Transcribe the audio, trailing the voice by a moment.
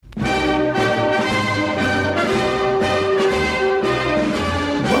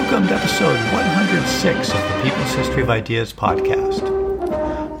episode 106 of the People's History of Ideas podcast.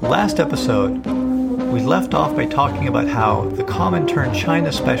 Last episode, we left off by talking about how the Comintern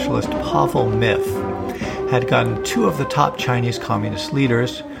China specialist Pavel Mif had gotten two of the top Chinese communist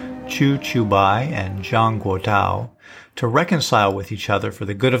leaders, Chu Qiubai and Zhang Guodao, to reconcile with each other for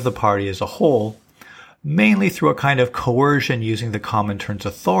the good of the party as a whole, mainly through a kind of coercion using the Comintern's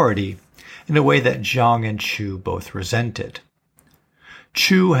authority in a way that Zhang and Chu both resented.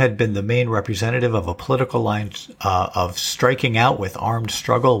 Chu had been the main representative of a political line of striking out with armed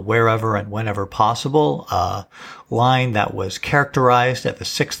struggle wherever and whenever possible, a line that was characterized at the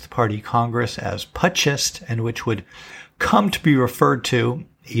Sixth Party Congress as putschist and which would come to be referred to,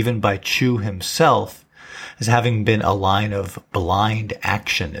 even by Chu himself, as having been a line of blind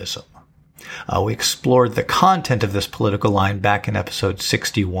actionism. We explored the content of this political line back in episodes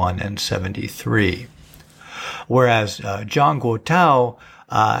 61 and 73. Whereas Zhang Guodao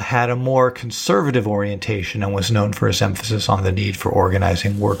had a more conservative orientation and was known for his emphasis on the need for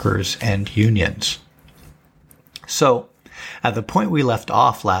organizing workers and unions. So, at the point we left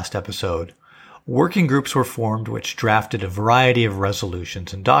off last episode, working groups were formed which drafted a variety of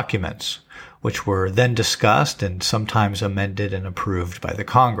resolutions and documents, which were then discussed and sometimes amended and approved by the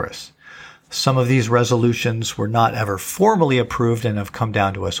Congress. Some of these resolutions were not ever formally approved and have come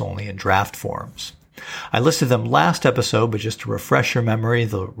down to us only in draft forms. I listed them last episode, but just to refresh your memory,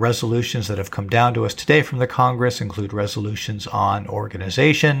 the resolutions that have come down to us today from the Congress include resolutions on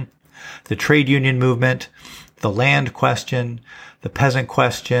organization, the trade union movement, the land question, the peasant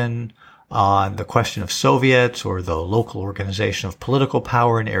question, on the question of Soviets or the local organization of political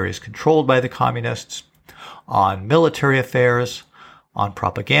power in areas controlled by the communists, on military affairs, on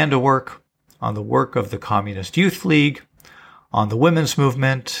propaganda work, on the work of the Communist Youth League, on the women's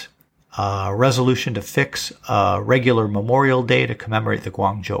movement, a resolution to fix a regular Memorial Day to commemorate the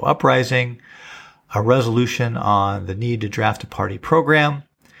Guangzhou Uprising, a resolution on the need to draft a party program,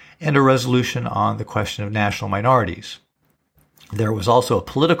 and a resolution on the question of national minorities. There was also a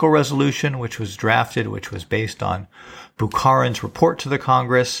political resolution which was drafted, which was based on Bukharin's report to the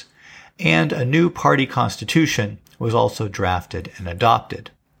Congress, and a new party constitution was also drafted and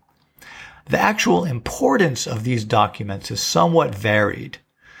adopted. The actual importance of these documents is somewhat varied.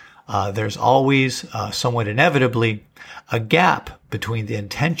 There's always, somewhat inevitably, a gap between the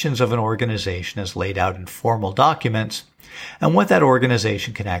intentions of an organization as laid out in formal documents and what that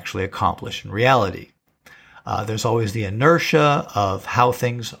organization can actually accomplish in reality. There's always the inertia of how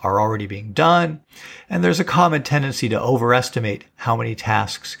things are already being done, and there's a common tendency to overestimate how many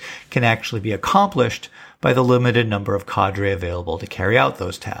tasks can actually be accomplished by the limited number of cadre available to carry out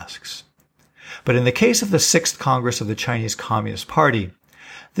those tasks. But in the case of the Sixth Congress of the Chinese Communist Party,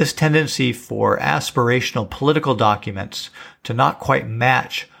 this tendency for aspirational political documents to not quite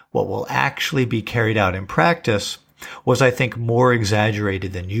match what will actually be carried out in practice was, I think, more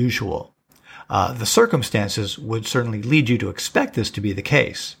exaggerated than usual. The circumstances would certainly lead you to expect this to be the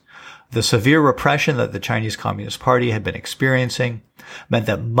case. The severe repression that the Chinese Communist Party had been experiencing meant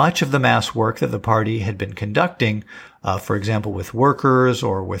that much of the mass work that the party had been conducting, for example with workers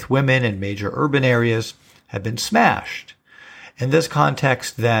or with women in major urban areas, had been smashed. In this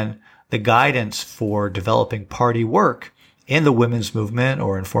context, then, the guidance for developing party work in the women's movement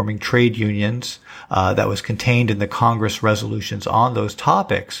or in forming trade unions that was contained in the Congress resolutions on those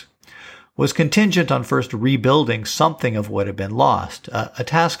topics was contingent on first rebuilding something of what had been lost, a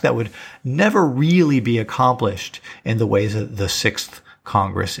task that would never really be accomplished in the ways that the Sixth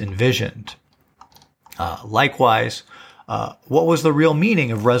Congress envisioned. Likewise, what was the real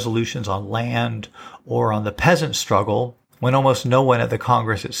meaning of resolutions on land or on the peasant struggle when almost no one at the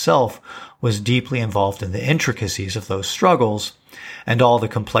Congress itself was deeply involved in the intricacies of those struggles and all the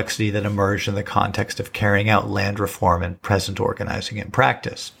complexity that emerged in the context of carrying out land reform and peasant organizing in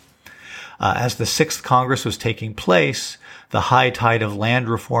practice? As the Sixth Congress was taking place, the high tide of land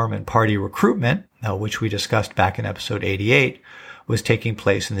reform and party recruitment, which we discussed back in episode 88, was taking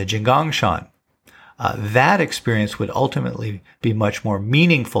place in the Jinggangshan. That experience would ultimately be much more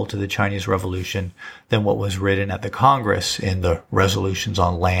meaningful to the Chinese Revolution than what was written at the Congress in the resolutions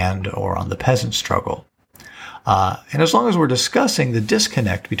on land or on the peasant struggle. And as long as we're discussing the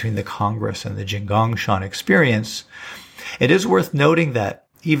disconnect between the Congress and the Jinggangshan experience, it is worth noting that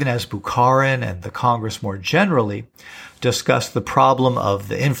even as Bukharin and the Congress more generally discussed the problem of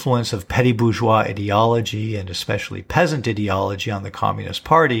the influence of petty bourgeois ideology and especially peasant ideology on the Communist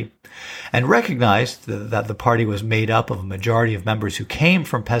Party, and recognized that the party was made up of a majority of members who came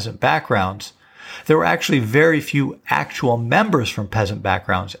from peasant backgrounds, there were actually very few actual members from peasant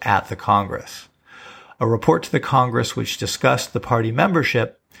backgrounds at the Congress. A report to the Congress which discussed the party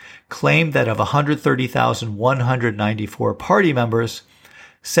membership claimed that of 130,194 party members,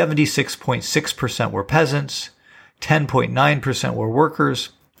 76.6% were peasants, 10.9% were workers,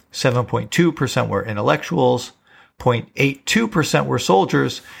 7.2% were intellectuals, 0.82% were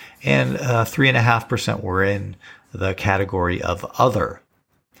soldiers, and 3.5% were in the category of other.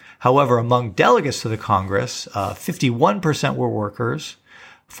 However, among delegates to the Congress, 51% were workers,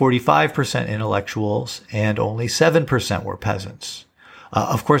 45% intellectuals, and only 7% were peasants.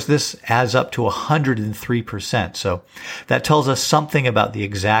 Of course, this adds up to 103%. So that tells us something about the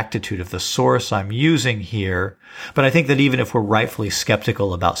exactitude of the source I'm using here. But I think that even if we're rightfully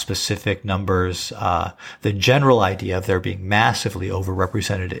skeptical about specific numbers, the general idea of there being massively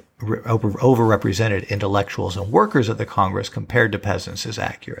overrepresented intellectuals and workers at the Congress compared to peasants is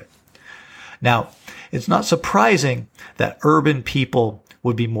accurate. Now, it's not surprising that urban people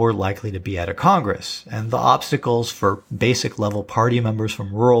would be more likely to be at a Congress, and the obstacles for basic level party members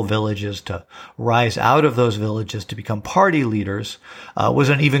from rural villages to rise out of those villages to become party leaders was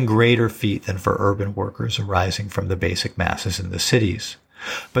an even greater feat than for urban workers arising from the basic masses in the cities.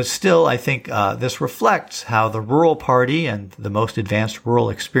 But still, I think this reflects how the rural party and the most advanced rural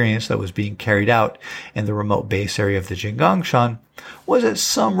experience that was being carried out in the remote base area of the Jinggangshan was at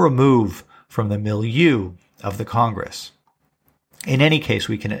some remove from the milieu of the Congress. In any case,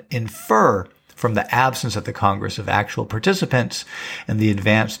 we can infer from the absence at the Congress of actual participants in the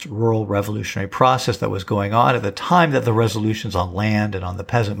advanced rural revolutionary process that was going on at the time that the resolutions on land and on the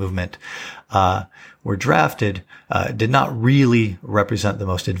peasant movement were drafted, did not really represent the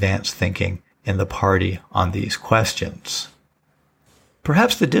most advanced thinking in the party on these questions.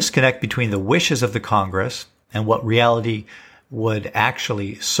 Perhaps the disconnect between the wishes of the Congress and what reality would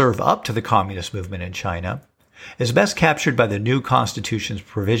actually serve up to the communist movement in China is best captured by the new constitution's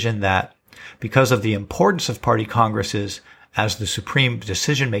provision that, because of the importance of party congresses as the supreme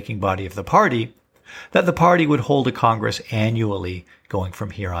decision-making body of the party, that the party would hold a congress annually going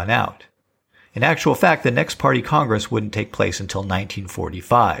from here on out. In actual fact, the next party congress wouldn't take place until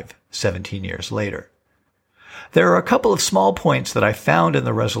 1945, 17 years later. There are a couple of small points that I found in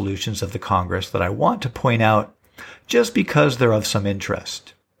the resolutions of the Congress that I want to point out just because they're of some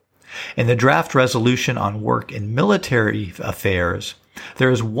interest. In the draft resolution on work in military affairs,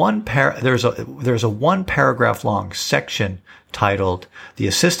 there's a one paragraph long section titled "The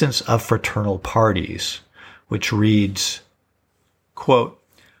Assistance of Fraternal Parties," which reads, quote,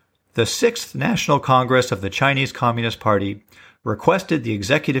 "The 6th National Congress of the Chinese Communist Party requested the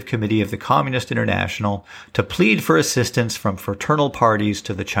Executive Committee of the Communist International to plead for assistance from fraternal parties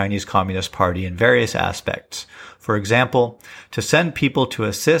to the Chinese Communist Party in various aspects. For example, to send people to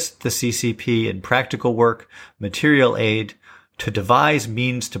assist the CCP in practical work, material aid, to devise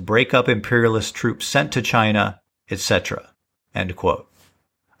means to break up imperialist troops sent to China, etc." End quote.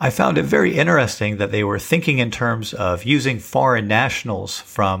 I found it very interesting that they were thinking in terms of using foreign nationals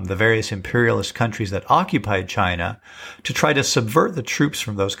from the various imperialist countries that occupied China to try to subvert the troops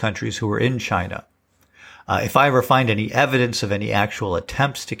from those countries who were in China. If I ever find any evidence of any actual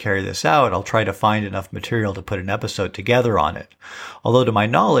attempts to carry this out, I'll try to find enough material to put an episode together on it. Although to my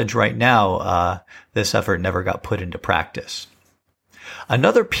knowledge right now, this effort never got put into practice.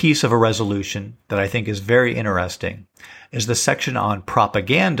 Another piece of a resolution that I think is very interesting is the section on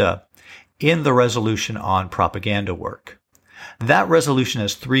propaganda in the resolution on propaganda work. That resolution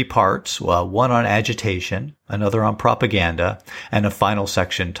has 3 parts, one on agitation, another on propaganda, and a final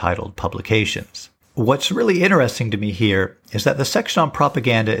section titled publications. What's really interesting to me here is that the section on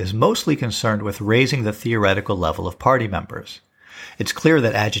propaganda is mostly concerned with raising the theoretical level of party members. It's clear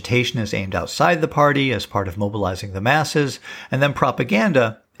that agitation is aimed outside the party as part of mobilizing the masses, and then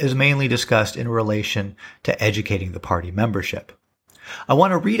propaganda is mainly discussed in relation to educating the party membership. I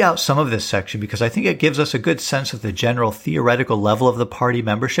want to read out some of this section because I think it gives us a good sense of the general theoretical level of the party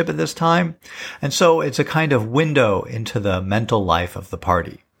membership at this time, and so it's a kind of window into the mental life of the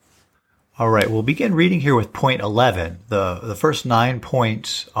party. All right, we'll begin reading here with point 11. The first 9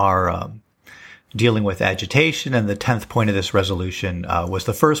 points are dealing with agitation, and the 10th point of this resolution was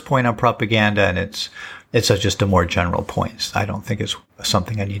the first point on propaganda, and it's just a more general point. I don't think it's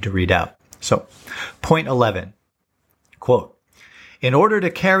something I need to read out. So, point 11, quote, "In order to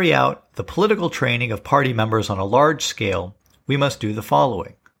carry out the political training of party members on a large scale, we must do the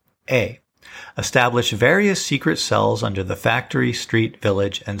following. A. Establish various secret cells under the factory, street,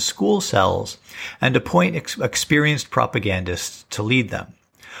 village, and school cells, and appoint experienced propagandists to lead them.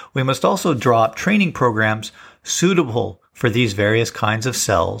 We must also draw up training programs suitable for these various kinds of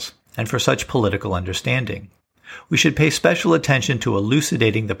cells and for such political understanding. we should pay special attention to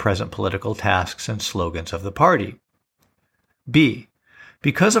elucidating the present political tasks and slogans of the party. B.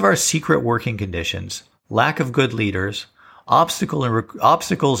 Because of our secret working conditions, lack of good leaders,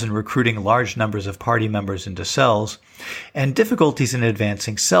 obstacles in recruiting large numbers of party members into cells, and difficulties in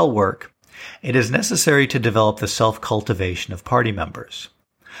advancing cell work, it is necessary to develop the self-cultivation of party members.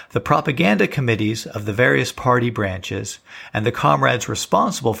 The propaganda committees of the various party branches and the comrades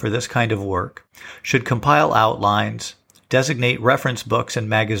responsible for this kind of work should compile outlines, designate reference books and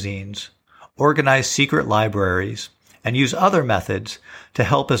magazines, organize secret libraries, and use other methods to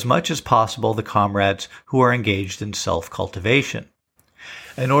help as much as possible the comrades who are engaged in self-cultivation.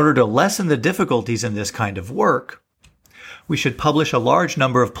 In order to lessen the difficulties in this kind of work, we should publish a large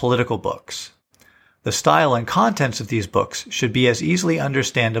number of political books. The style and contents of these books should be as easily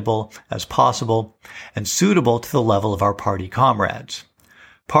understandable as possible and suitable to the level of our party comrades.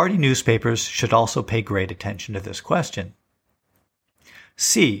 Party newspapers should also pay great attention to this question.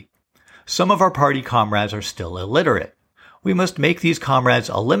 C. Some of our party comrades are still illiterate. We must make these comrades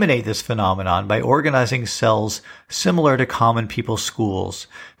eliminate this phenomenon by organizing cells similar to common people schools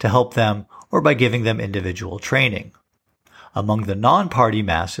to help them or by giving them individual training. Among the non-party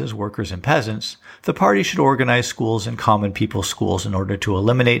masses, workers and peasants, the party should organize schools and common people schools in order to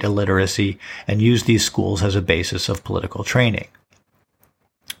eliminate illiteracy and use these schools as a basis of political training.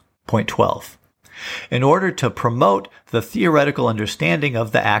 Point 12. In order to promote the theoretical understanding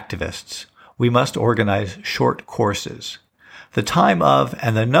of the activists, we must organize short courses. The time of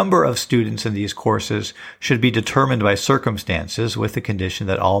and the number of students in these courses should be determined by circumstances with the condition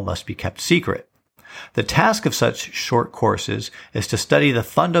that all must be kept secret. The task of such short courses is to study the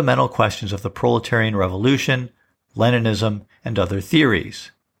fundamental questions of the proletarian revolution, Leninism, and other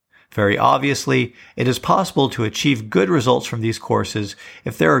theories. Very obviously, it is possible to achieve good results from these courses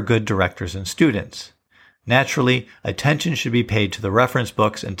if there are good directors and students. Naturally, attention should be paid to the reference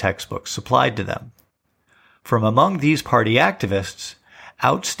books and textbooks supplied to them. From among these party activists,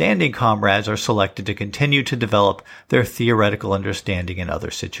 outstanding comrades are selected to continue to develop their theoretical understanding in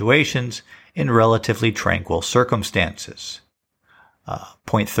other situations in relatively tranquil circumstances.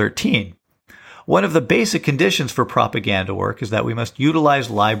 Point 13. One of the basic conditions for propaganda work is that we must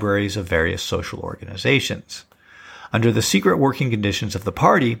utilize libraries of various social organizations. Under the secret working conditions of the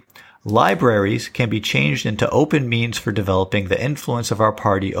party, libraries can be changed into open means for developing the influence of our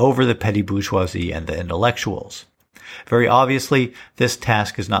party over the petty bourgeoisie and the intellectuals. Very obviously, this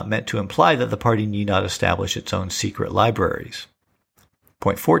task is not meant to imply that the party need not establish its own secret libraries.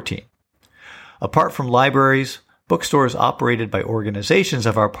 Point 14. Apart from libraries, bookstores operated by organizations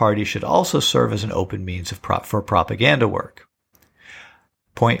of our party should also serve as an open means for propaganda work.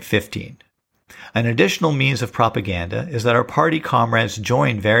 Point 15. An additional means of propaganda is that our party comrades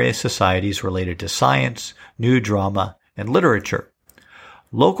join various societies related to science, new drama, and literature.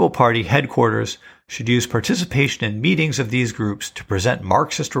 Local party headquarters should use participation in meetings of these groups to present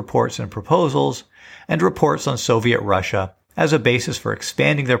Marxist reports and proposals and reports on Soviet Russia as a basis for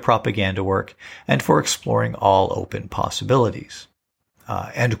expanding their propaganda work and for exploring all open possibilities.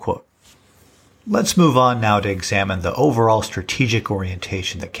 End quote. Let's move on now to examine the overall strategic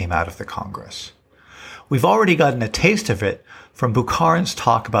orientation that came out of the Congress. We've already gotten a taste of it from Bukharin's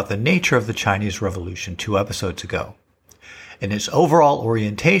talk about the nature of the Chinese Revolution 2 episodes ago. In its overall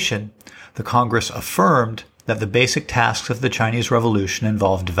orientation, the Congress affirmed that the basic tasks of the Chinese Revolution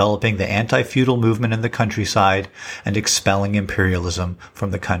involved developing the anti-feudal movement in the countryside and expelling imperialism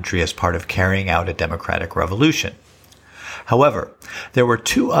from the country as part of carrying out a democratic revolution. However, there were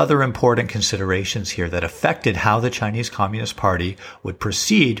two other important considerations here that affected how the Chinese Communist Party would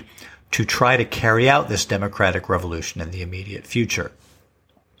proceed to try to carry out this democratic revolution in the immediate future.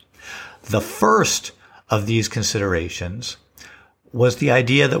 The first of these considerations was the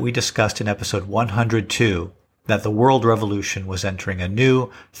idea that we discussed in episode 102, that the world revolution was entering a new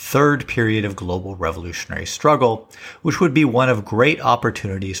third period of global revolutionary struggle, which would be one of great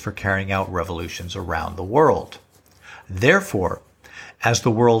opportunities for carrying out revolutions around the world. Therefore, as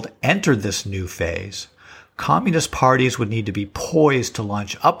the world entered this new phase, communist parties would need to be poised to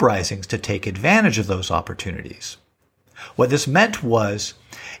launch uprisings to take advantage of those opportunities. What this meant was,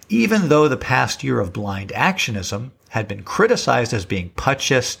 even though the past year of blind actionism had been criticized as being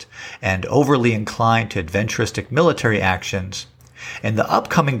putschist and overly inclined to adventuristic military actions, in the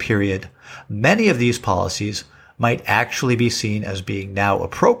upcoming period, many of these policies might actually be seen as being now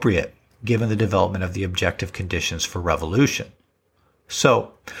appropriate given the development of the objective conditions for revolution.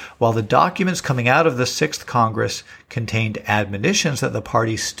 So, while the documents coming out of the Sixth Congress contained admonitions that the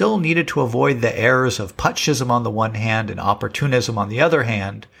party still needed to avoid the errors of putschism on the one hand and opportunism on the other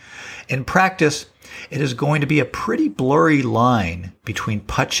hand, in practice, it is going to be a pretty blurry line between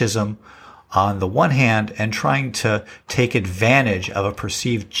putschism on the one hand and trying to take advantage of a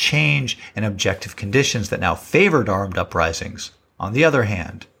perceived change in objective conditions that now favored armed uprisings on the other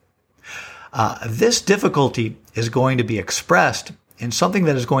hand. This difficulty is going to be expressed in something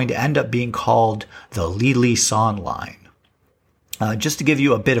that is going to end up being called the Li-Li-San line. Just to give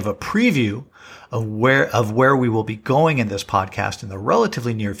you a bit of a preview of where we will be going in this podcast in the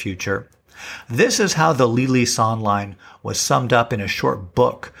relatively near future, this is how the Li-Li-San line was summed up in a short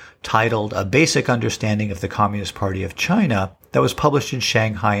book titled A Basic Understanding of the Communist Party of China that was published in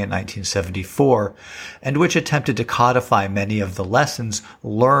Shanghai in 1974, and which attempted to codify many of the lessons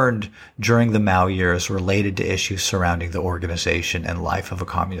learned during the Mao years related to issues surrounding the organization and life of a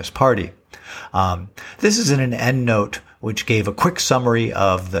communist party. This is in an endnote which gave a quick summary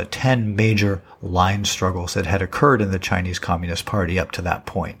of the 10 major line struggles that had occurred in the Chinese Communist Party up to that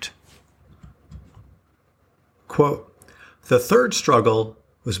point. Quote, "The third struggle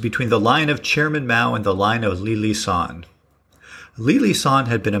was between the line of Chairman Mao and the line of Li-Li-San. Li-Li-San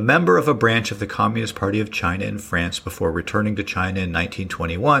had been a member of a branch of the Communist Party of China in France before returning to China in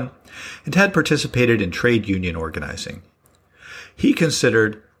 1921 and had participated in trade union organizing. He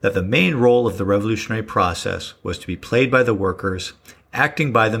considered that the main role of the revolutionary process was to be played by the workers,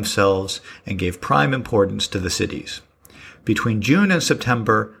 acting by themselves, and gave prime importance to the cities. Between June and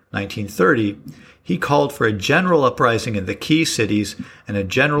September 1930, he called for a general uprising in the key cities and a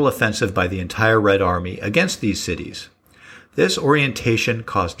general offensive by the entire Red Army against these cities. This orientation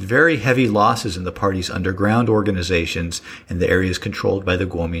caused very heavy losses in the party's underground organizations in the areas controlled by the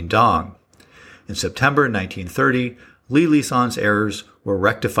Kuomintang. In September 1930, Li-Li-San's errors were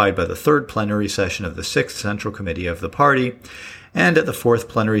rectified by the third plenary session of the Sixth Central Committee of the party, and at the fourth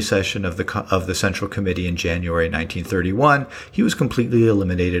plenary session of the Central Committee in January 1931, he was completely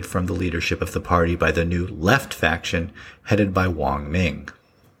eliminated from the leadership of the party by the new left faction headed by Wang Ming."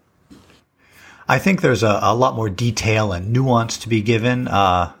 I think there's a lot more detail and nuance to be given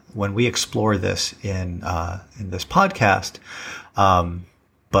when we explore this in this podcast.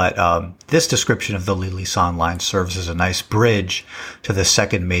 But this description of the Li-Li-San line serves as a nice bridge to the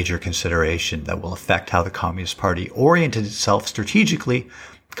second major consideration that will affect how the Communist Party oriented itself strategically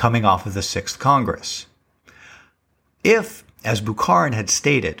coming off of the Sixth Congress. If, as Bukharin had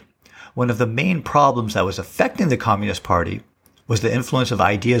stated, one of the main problems that was affecting the Communist Party was the influence of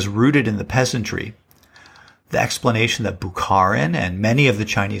ideas rooted in the peasantry, the explanation that Bukharin and many of the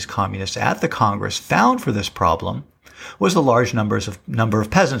Chinese communists at the Congress found for this problem was the large number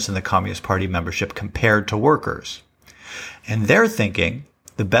of peasants in the Communist Party membership compared to workers. In their thinking,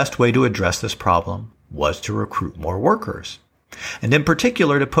 the best way to address this problem was to recruit more workers, and in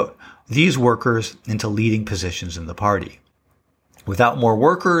particular to put these workers into leading positions in the party. Without more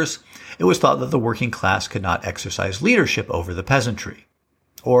workers, it was thought that the working class could not exercise leadership over the peasantry.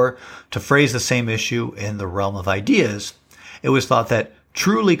 Or, to phrase the same issue in the realm of ideas, it was thought that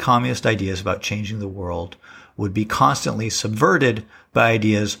truly communist ideas about changing the world would be constantly subverted by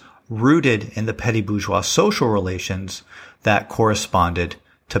ideas rooted in the petty bourgeois social relations that corresponded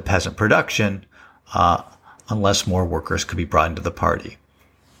to peasant production, unless more workers could be brought into the party.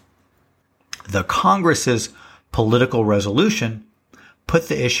 The Congress's political resolution put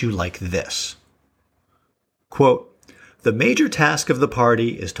the issue like this. Quote, "The major task of the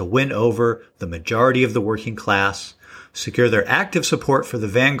party is to win over the majority of the working class, secure their active support for the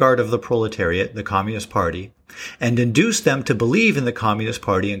vanguard of the proletariat, the Communist Party, and induce them to believe in the Communist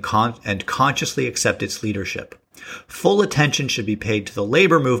Party and consciously accept its leadership. Full attention should be paid to the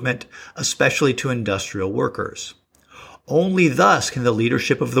labor movement, especially to industrial workers. Only thus can the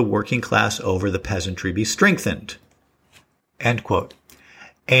leadership of the working class over the peasantry be strengthened." End quote.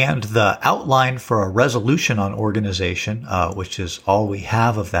 And the outline for a resolution on organization, which is all we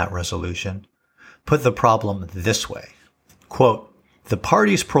have of that resolution, put the problem this way. Quote, "The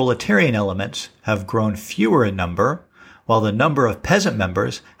party's proletarian elements have grown fewer in number, while the number of peasant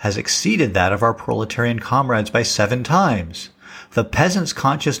members has exceeded that of our proletarian comrades by 7 times. The peasants'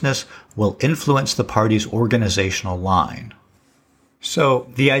 consciousness will influence the party's organizational line." So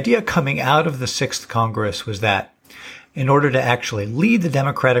the idea coming out of the Sixth Congress was that in order to actually lead the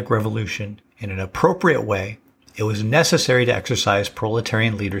democratic revolution in an appropriate way, it was necessary to exercise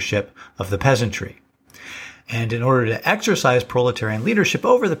proletarian leadership of the peasantry. And in order to exercise proletarian leadership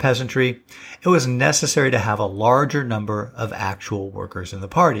over the peasantry, it was necessary to have a larger number of actual workers in the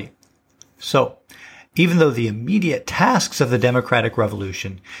party. So, even though the immediate tasks of the democratic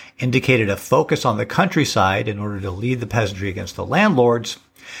revolution indicated a focus on the countryside in order to lead the peasantry against the landlords,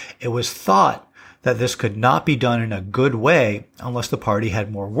 it was thought that this could not be done in a good way unless the party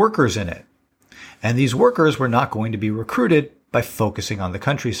had more workers in it. and these workers were not going to be recruited by focusing on the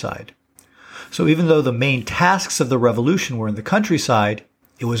countryside. So even though the main tasks of the revolution were in the countryside,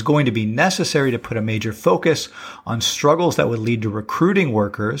 it was going to be necessary to put a major focus on struggles that would lead to recruiting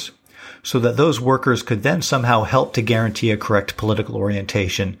workers so that those workers could then somehow help to guarantee a correct political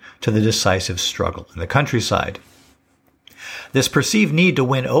orientation to the decisive struggle in the countryside. This perceived need to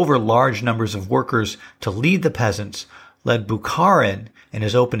win over large numbers of workers to lead the peasants led Bukharin in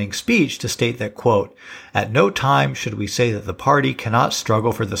his opening speech to state that, quote, "At no time should we say that the party cannot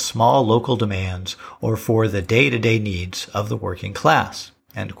struggle for the small local demands or for the day-to-day needs of the working class,"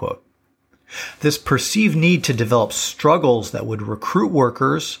 end quote. This perceived need to develop struggles that would recruit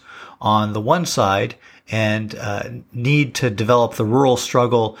workers on the one side and need to develop the rural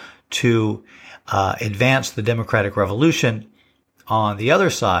struggle to advance the democratic revolution on the other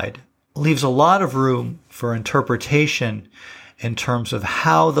side leaves a lot of room for interpretation in terms of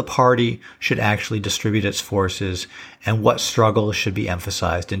how the party should actually distribute its forces and what struggles should be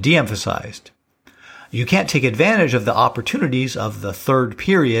emphasized and de-emphasized. You can't take advantage of the opportunities of the third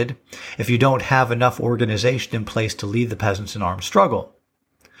period if you don't have enough organization in place to lead the peasants in armed struggle.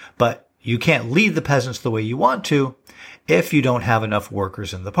 But you can't lead the peasants the way you want to if you don't have enough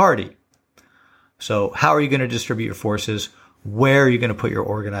workers in the party. So how are you going to distribute your forces? Where are you going to put your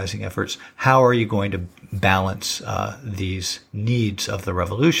organizing efforts? How are you going to balance these needs of the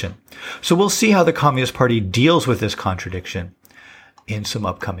revolution? So we'll see how the Communist Party deals with this contradiction in some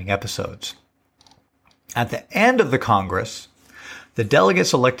upcoming episodes. At the end of the Congress, the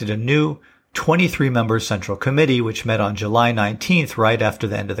delegates elected a new 23-member Central Committee, which met on July 19th, right after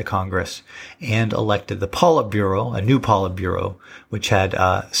the end of the Congress, and elected the Politburo, a new Politburo, which had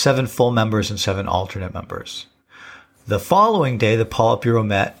 7 full members and 7 alternate members. The following day, the Politburo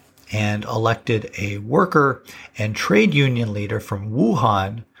met and elected a worker and trade union leader from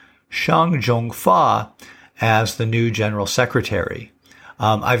Wuhan, Shang Zhongfa, as the new general secretary.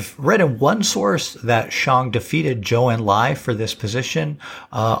 I've read in one source that Shang defeated Zhou Enlai for this position,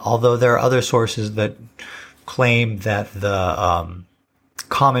 although there are other sources that claim that the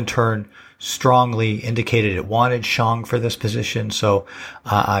Comintern strongly indicated it wanted Shang for this position. So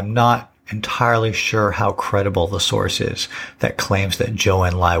I'm not entirely sure how credible the source is that claims that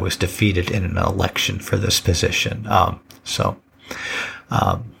Zhou Enlai was defeated in an election for this position.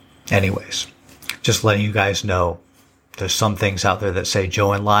 Anyways, just letting you guys know, there's some things out there that say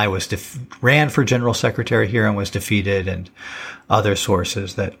Zhou Enlai was ran for general secretary here and was defeated, and other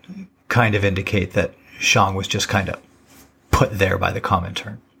sources that kind of indicate that Shang was just kind of put there by the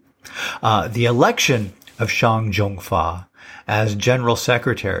Comintern. The election of Shang Zhongfa as general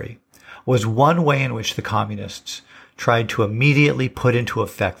secretary was one way in which the communists tried to immediately put into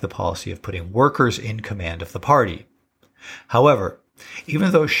effect the policy of putting workers in command of the party. However,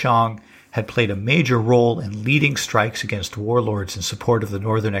 even though Shang had played a major role in leading strikes against warlords in support of the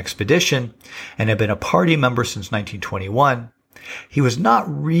Northern Expedition and had been a party member since 1921, he was not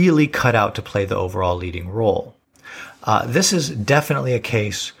really cut out to play the overall leading role. This is definitely a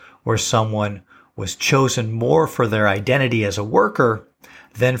case where someone was chosen more for their identity as a worker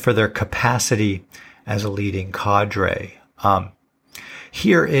than for their capacity as a leading cadre.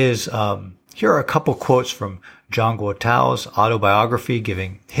 Here are a couple quotes from Zhang Guotao's autobiography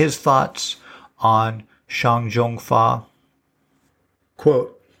giving his thoughts on Shang Zhongfa.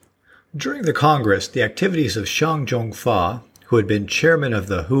 Quote, "During the Congress, the activities of Shang Zhongfa, who had been chairman of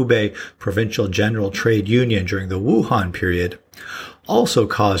the Hubei Provincial General Trade Union during the Wuhan period, also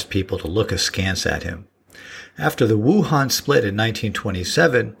caused people to look askance at him. After the Wuhan split in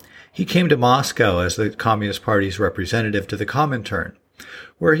 1927, he came to Moscow as the Communist Party's representative to the Comintern,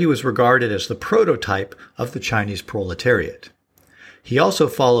 where he was regarded as the prototype of the Chinese proletariat. He also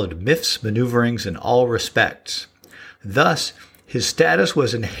followed MIF's maneuverings in all respects. Thus, his status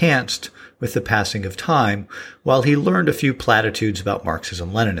was enhanced with the passing of time, while he learned a few platitudes about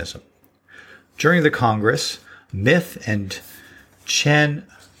Marxism-Leninism. During the Congress, MIF and Chen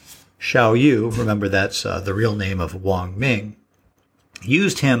Xiaoyu, remember that's the real name of Wang Ming,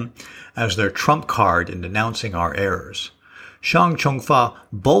 used him as their trump card in denouncing our errors. Shang Zhongfa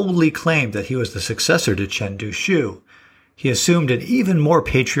boldly claimed that he was the successor to Chen Duxiu. He assumed an even more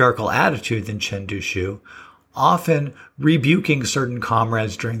patriarchal attitude than Chen Duxiu, often rebuking certain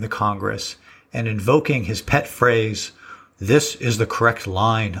comrades during the Congress and invoking his pet phrase, "This is the correct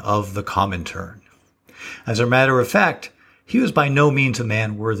line of the Comintern." As a matter of fact, he was by no means a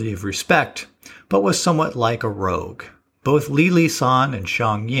man worthy of respect, but was somewhat like a rogue. Both Li Lisan and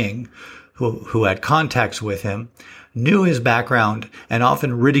Shang Ying, who had contacts with him, knew his background and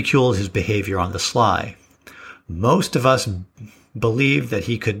often ridiculed his behavior on the sly. Most of us believed that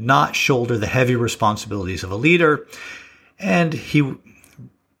he could not shoulder the heavy responsibilities of a leader, and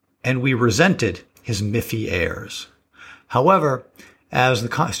we resented his miffy airs. However, as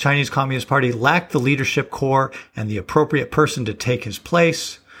the Chinese Communist Party lacked the leadership core and the appropriate person to take his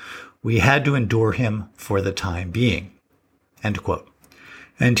place, we had to endure him for the time being. End quote.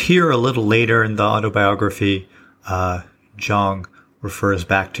 And here, a little later in the autobiography, Zhang refers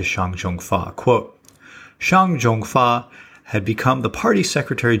back to Shang Zhongfa. Quote, Shang Zhongfa had become the party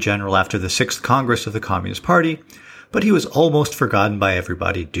secretary general after the 6th Congress of the Communist Party, but he was almost forgotten by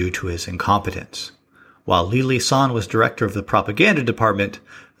everybody due to his incompetence. While Li Lisan was director of the propaganda department,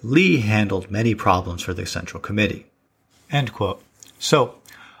 Li handled many problems for the Central Committee. End quote. So,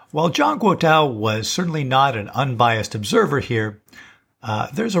 while Zhang Guotao was certainly not an unbiased observer here,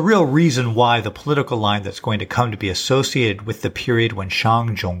 there's a real reason why the political line that's going to come to be associated with the period when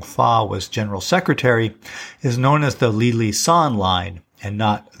Shang Zhongfa was general secretary is known as the Li Lisan line and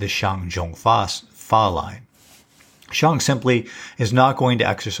not the Shang Zhongfa line. Shang simply is not going to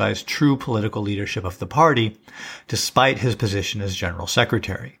exercise true political leadership of the party, despite his position as general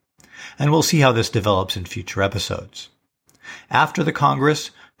secretary. And we'll see how this develops in future episodes. After the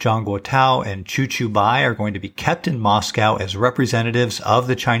Congress, Zhang Guotao and Chu Chubai are going to be kept in Moscow as representatives of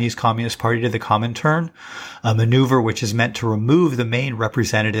the Chinese Communist Party to the Comintern, a maneuver which is meant to remove the main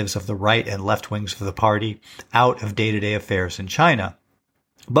representatives of the right and left wings of the party out of day-to-day affairs in China.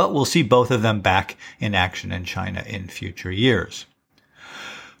 But we'll see both of them back in action in China in future years.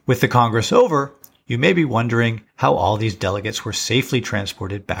 With the Congress over, you may be wondering how all these delegates were safely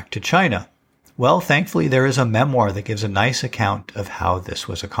transported back to China. Well, thankfully, there is a memoir that gives a nice account of how this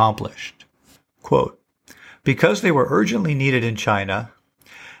was accomplished. Quote, because they were urgently needed in China,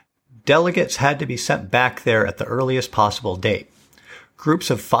 delegates had to be sent back there at the earliest possible date. Groups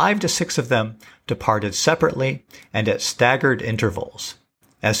of 5 to 6 of them departed separately and at staggered intervals.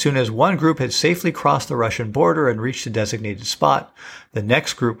 As soon as one group had safely crossed the Russian border and reached a designated spot, the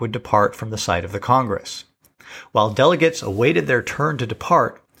next group would depart from the site of the Congress. While delegates awaited their turn to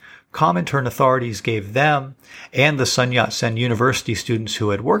depart, Comintern authorities gave them and the Sun Yat-sen University students who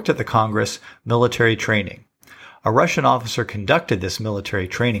had worked at the Congress military training. A Russian officer conducted this military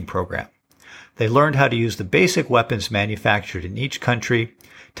training program. They learned how to use the basic weapons manufactured in each country,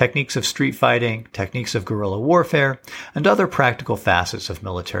 techniques of street fighting, techniques of guerrilla warfare, and other practical facets of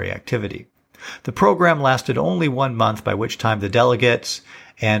military activity. The program lasted only 1 month, by which time the delegates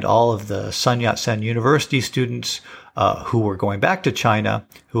and all of the Sun Yat-sen University students who were going back to China,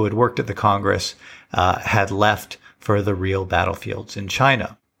 who had worked at the Congress, had left for the real battlefields in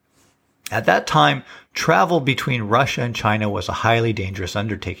China. At that time, travel between Russia and China was a highly dangerous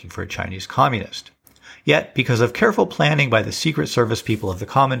undertaking for a Chinese communist. Yet, because of careful planning by the Secret Service people of the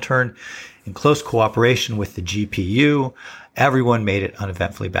Comintern, in close cooperation with the GPU, everyone made it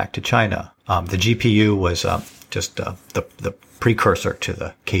uneventfully back to China. The GPU was just the precursor to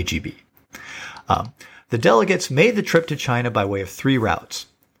the KGB. The delegates made the trip to China by way of 3 routes.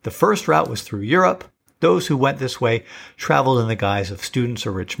 The first route was through Europe. Those who went this way traveled in the guise of students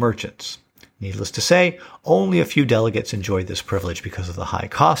or rich merchants. Needless to say, only a few delegates enjoyed this privilege because of the high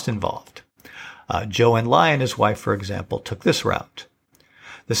cost involved. Zhou Enlai and his wife, for example, took this route.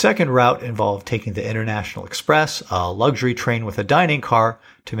 The second route involved taking the International Express, a luxury train with a dining car,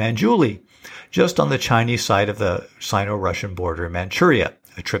 to Manjuli, just on the Chinese side of the Sino-Russian border in Manchuria,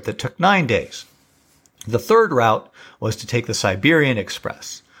 a trip that took 9 days. The third route was to take the Siberian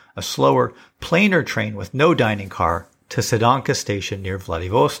Express, a slower, plainer train with no dining car, to Sedanka station near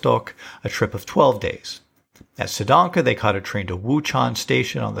Vladivostok, a trip of 12 days. At Sedanka, they caught a train to Wuchan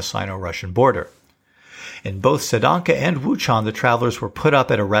station on the Sino-Russian border. In both Sedanka and Wuchan, the travelers were put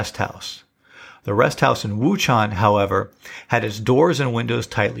up at a rest house. The rest house in Wuchan, however, had its doors and windows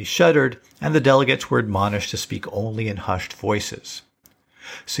tightly shuttered, and the delegates were admonished to speak only in hushed voices.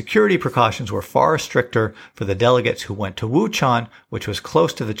 Security precautions were far stricter for the delegates who went to Wuchan, which was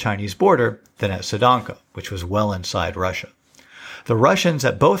close to the Chinese border, than at Sedanka, which was well inside Russia. The Russians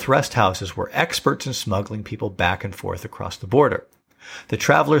at both rest houses were experts in smuggling people back and forth across the border. The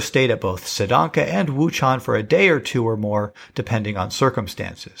travelers stayed at both Sedanka and Wuchan for a day or 2 or more, depending on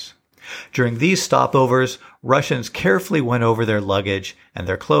circumstances. During these stopovers, Russians carefully went over their luggage and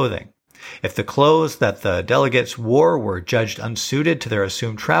their clothing. If the clothes that the delegates wore were judged unsuited to their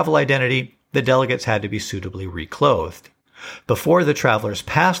assumed travel identity, the delegates had to be suitably reclothed. Before the travelers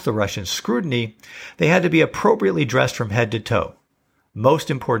passed the Russian scrutiny, they had to be appropriately dressed from head to toe. Most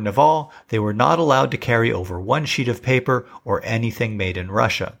important of all, they were not allowed to carry over 1 sheet of paper or anything made in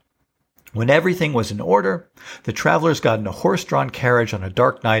Russia. When everything was in order, the travelers got in a horse-drawn carriage on a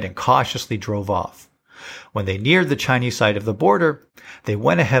dark night and cautiously drove off. When they neared the Chinese side of the border, they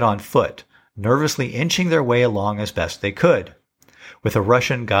went ahead on foot, nervously inching their way along as best they could, with a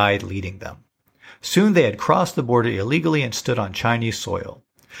Russian guide leading them. Soon they had crossed the border illegally and stood on Chinese soil.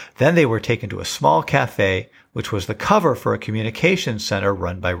 Then they were taken to a small cafe, which was the cover for a communications center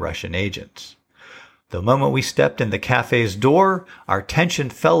run by Russian agents. The moment we stepped in the cafe's door, our tension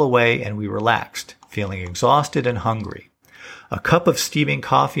fell away and we relaxed, feeling exhausted and hungry. A cup of steaming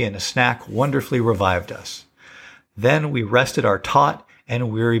coffee and a snack wonderfully revived us. Then we rested our taut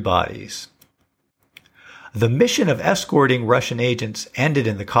and weary bodies. The mission of escorting Russian agents ended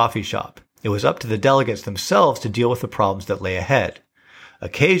in the coffee shop. It was up to the delegates themselves to deal with the problems that lay ahead.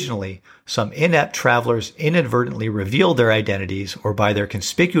 Occasionally, some inept travelers inadvertently revealed their identities or by their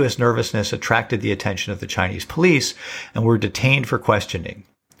conspicuous nervousness attracted the attention of the Chinese police and were detained for questioning.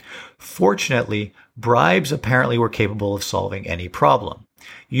 Fortunately, bribes apparently were capable of solving any problem.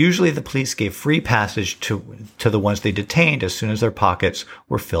 Usually the police gave free passage to the ones they detained as soon as their pockets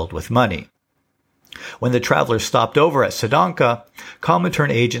were filled with money. When the travelers stopped over at Sadanka,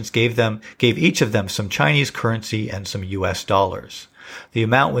 Comintern agents gave each of them some Chinese currency and some US dollars. The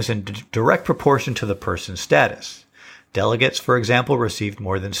amount was in direct proportion to the person's status. Delegates, for example, received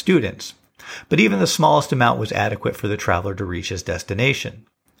more than students, but even the smallest amount was adequate for the traveler to reach his destination.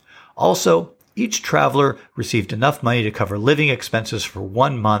 Also, each traveler received enough money to cover living expenses for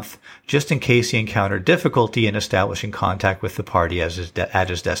 1 month, just in case he encountered difficulty in establishing contact with the party at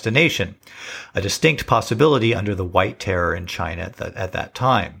his destination, a distinct possibility under the White Terror in China at that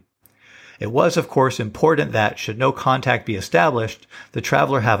time. It was, of course, important that, should no contact be established, the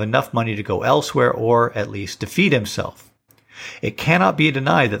traveler have enough money to go elsewhere or, at least, defeat himself. It cannot be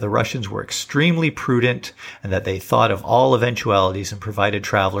denied that the Russians were extremely prudent and that they thought of all eventualities and provided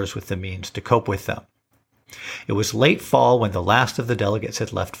travelers with the means to cope with them. It was late fall when the last of the delegates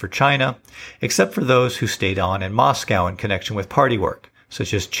had left for China, except for those who stayed on in Moscow in connection with party work,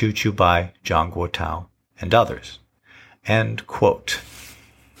 such as Chu Chubai, Zhang Guotao, and others. End quote.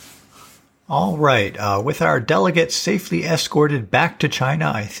 All right, with our delegates safely escorted back to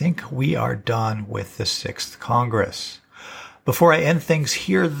China, I think we are done with the 6th Congress. Before I end things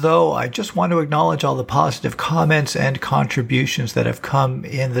here, though, I just want to acknowledge all the positive comments and contributions that have come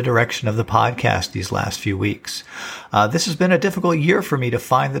in the direction of the podcast these last few weeks. This has been a difficult year for me to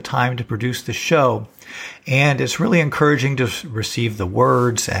find the time to produce the show, and it's really encouraging to receive the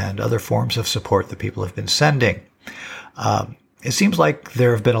words and other forms of support that people have been sending. It seems like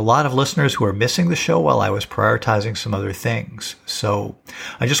there have been a lot of listeners who are missing the show while I was prioritizing some other things. So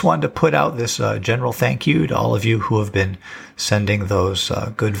I just wanted to put out this general thank you to all of you who have been sending those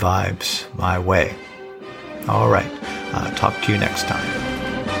good vibes my way. All right. Talk to you next time.